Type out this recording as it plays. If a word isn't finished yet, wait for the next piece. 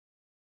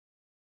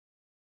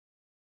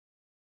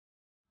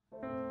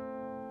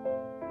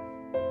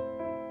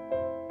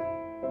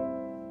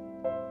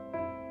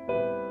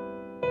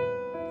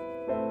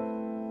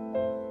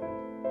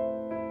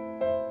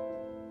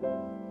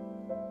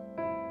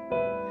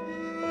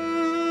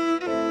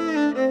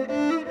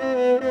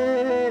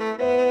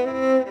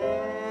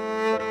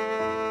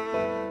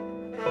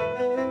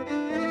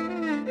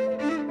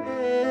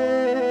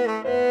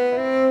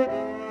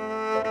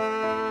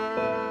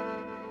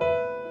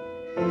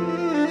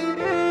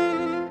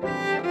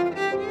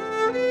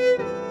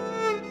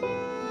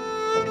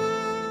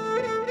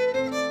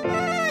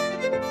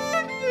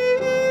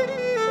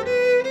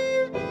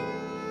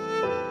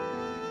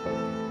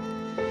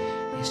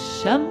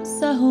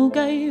الشمس هو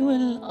جاي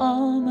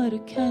والقمر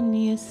كان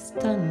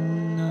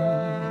يستنى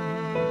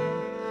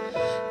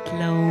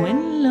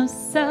تلون له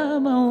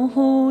السما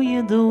وهو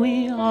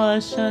يضوي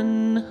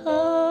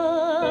عشانها.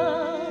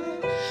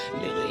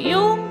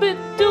 الغيوم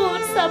بتدور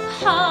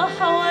سبحة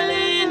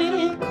حوالين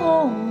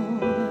الكون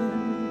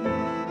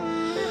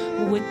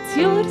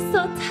والطيور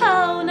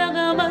صوتها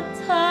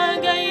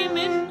ونغمتها جاي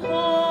من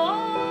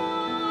هون.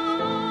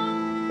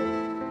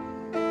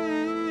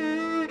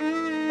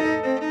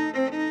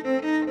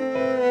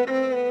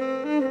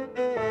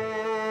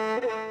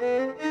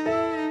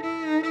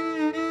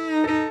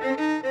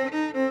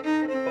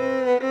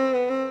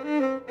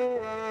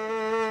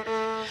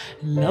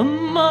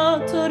 لما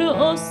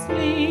ترقص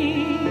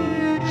لي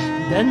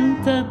ده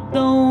انت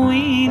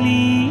تضوي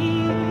لي،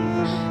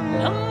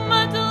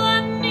 لما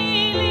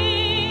تغني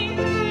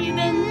لي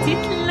ده انت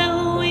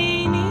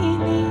تلوني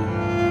لي،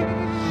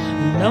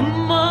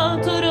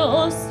 لما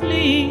ترقص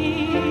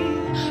لي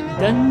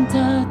ده انت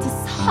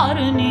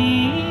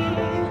تسحرني،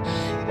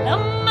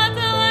 لما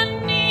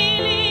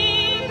تغني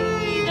لي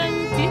ده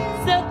انت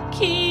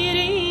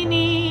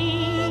تذكريني.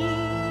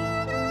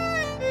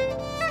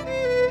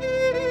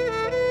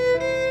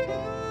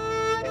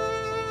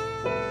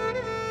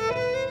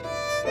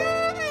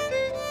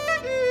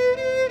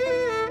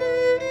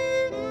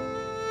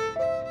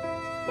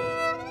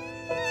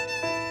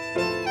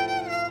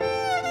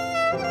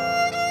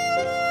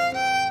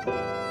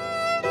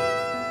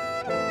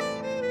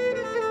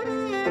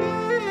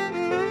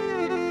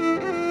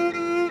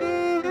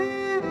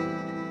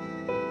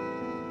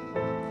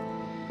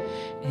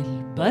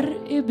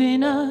 البرق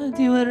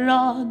بينادي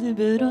والرعد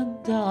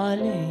برد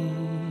عليه،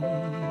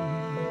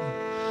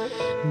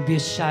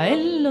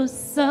 بيشعله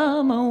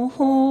السما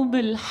وهو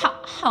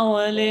بالحق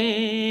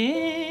حواليه.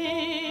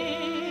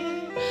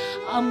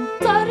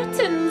 أمطار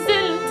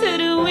تنزل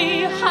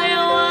تروي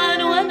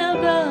حيوان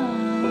ونبات،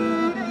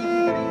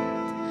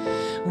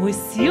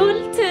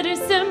 وسيول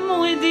ترسم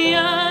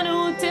وديان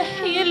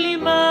وتحيي اللي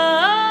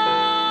مات.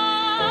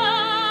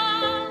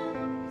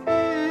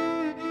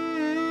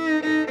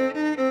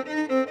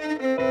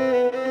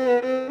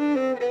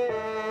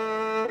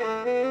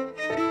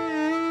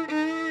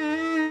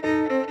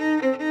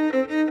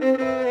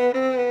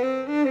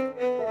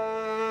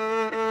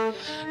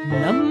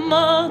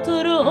 لما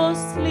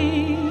ترقص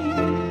لي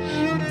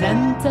ده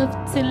انت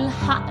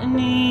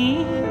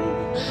بتلحقني،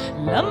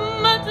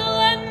 لما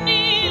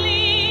تغني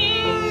لي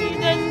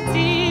ده انت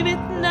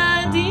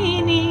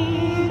بتناديني،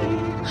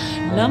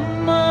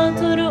 لما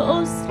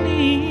ترقص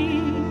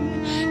لي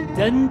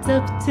ده انت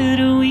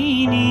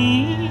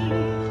بترويني،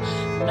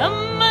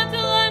 لما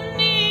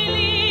تغني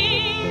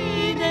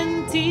لي ده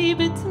انت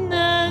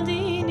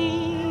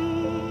بتناديني.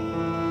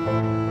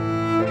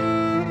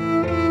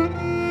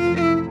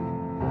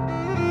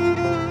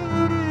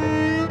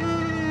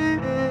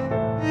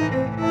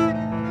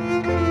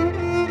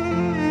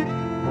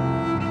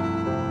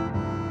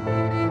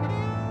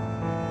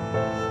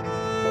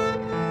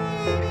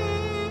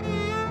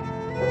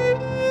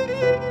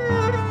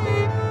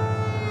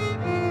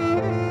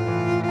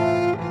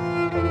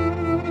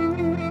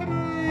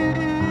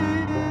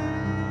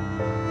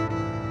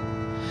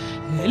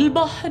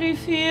 البحر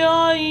في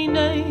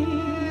عيني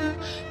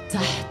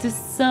تحت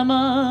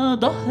السما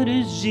ظهر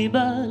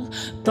الجبال،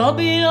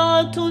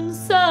 طبيعة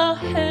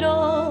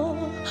ساحرة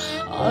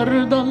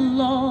أرض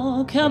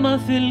الله كما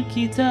في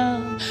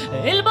الكتاب.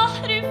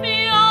 البحر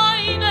في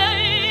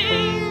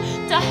عيني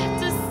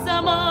تحت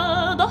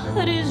السما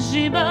ظهر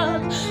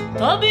الجبال،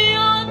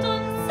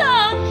 طبيعة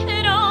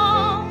ساحرة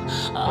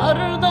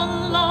أرض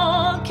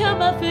الله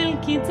كما في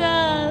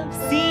الكتاب.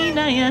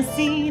 سينا يا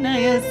سينا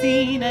يا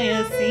سينا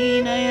يا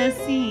سينا يا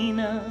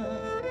سينا،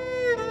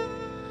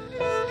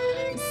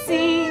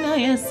 سينا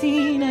يا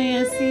سينا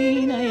يا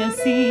سينا يا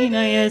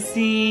سينا يا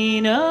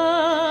سينا.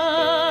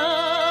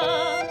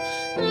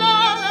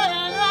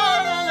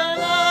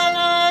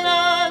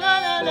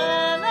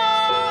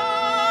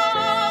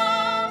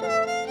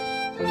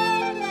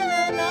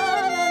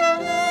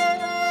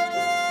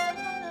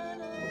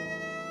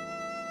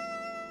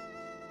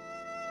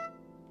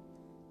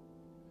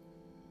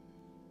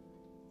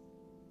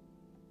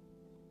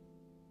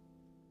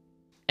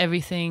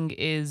 Everything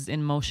is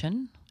in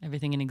motion,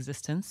 everything in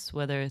existence,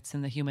 whether it's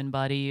in the human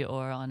body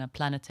or on a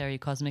planetary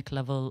cosmic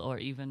level, or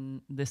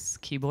even this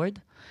keyboard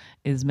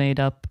is made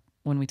up,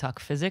 when we talk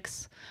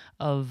physics,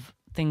 of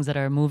things that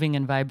are moving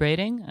and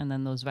vibrating, and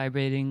then those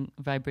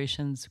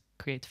vibrations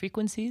create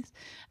frequencies.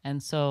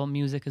 And so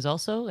music is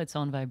also its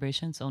own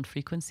vibration, its own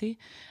frequency,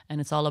 and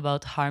it's all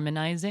about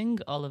harmonizing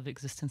all of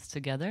existence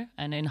together.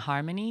 And in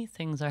harmony,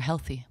 things are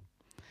healthy,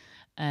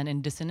 and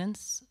in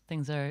dissonance,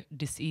 things are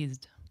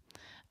diseased.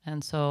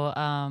 And so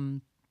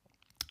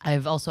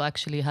I've also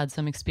actually had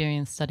some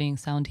experience studying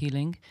sound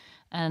healing,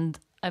 and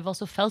I've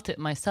also felt it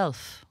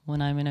myself when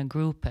I'm in a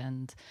group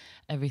and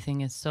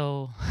everything is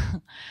so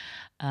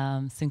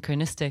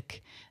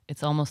synchronistic.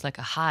 It's almost like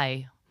a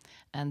high,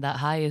 and that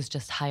high is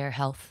just higher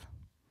health.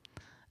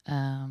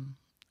 And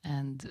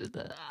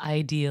the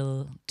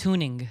ideal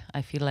tuning,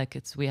 I feel like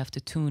we have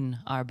to tune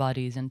our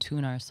bodies and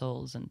tune our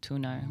souls and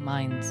tune our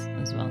minds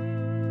as well.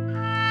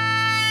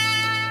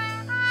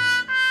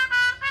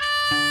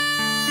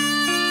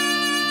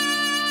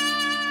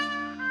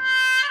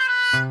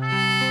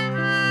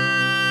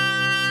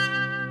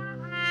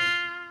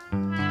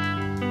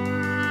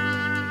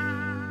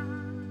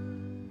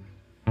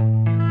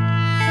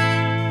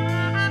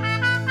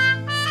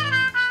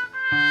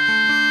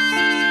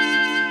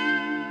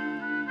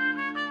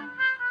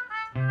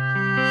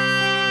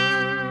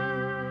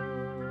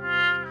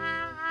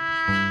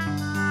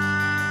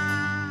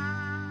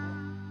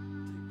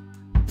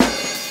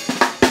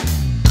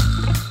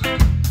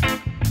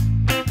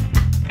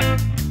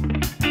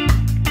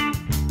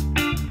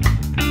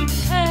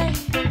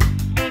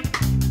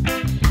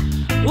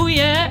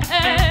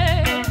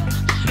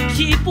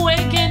 Keep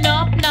waking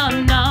up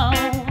now,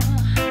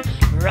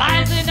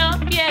 rising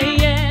up,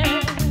 yeah.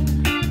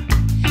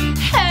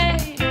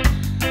 Hey,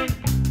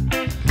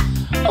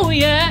 oh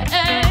yeah.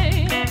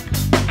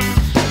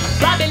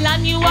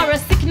 Babylon, you are a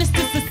sickness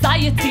to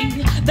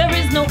society. There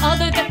is no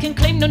other that can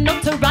claim no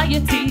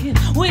notoriety.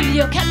 With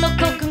your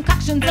chemical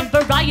concoctions of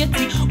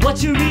variety,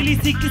 what you really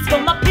seek is for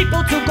my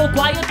people to go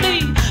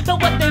quietly.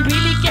 But what they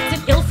really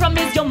getting ill from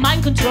is your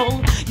mind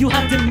control. You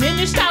have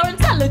diminished our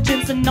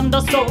intelligence and numbed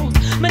our souls.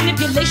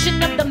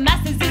 Manipulation of the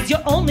masses is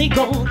your only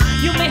goal.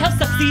 You may have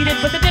succeeded,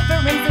 but the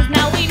difference is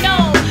now we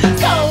know.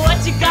 So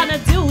what you gonna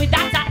do with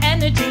that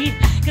energy?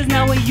 Cause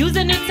now we're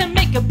using it to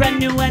make a brand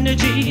new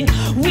energy.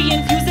 We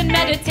infusing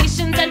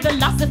meditations and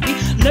philosophy,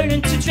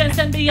 learning to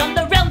transcend beyond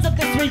the realms of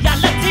this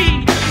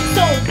reality.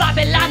 So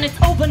Babylon, it's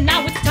over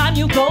now, it's time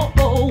you go.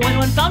 When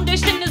one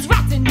foundation is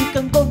rotten, you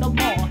can go no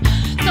more.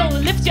 So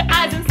lift your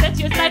eyes and set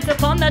your sights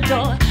upon the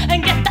door,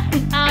 and get that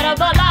out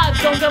of our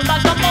lives, don't come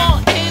back no more.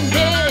 In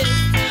this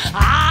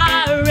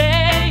iration,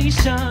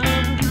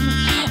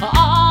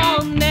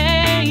 all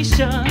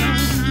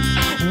nations,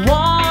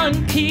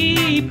 one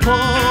people,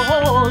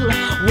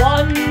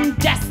 one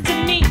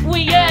destiny.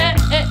 We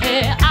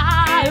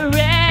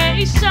iration,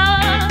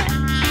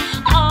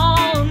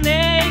 all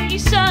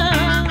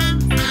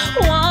nations,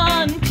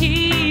 one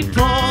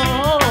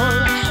people,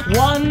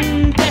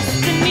 one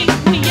destiny.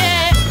 We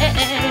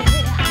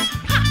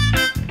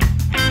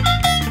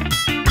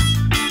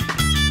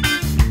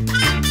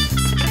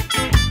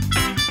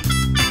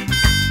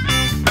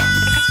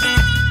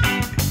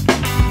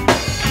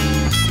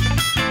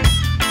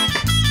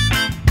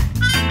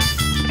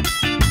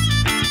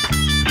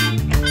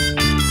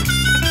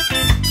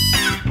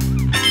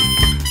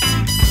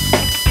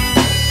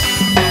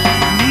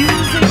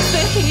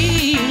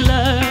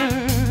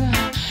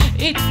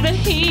It's the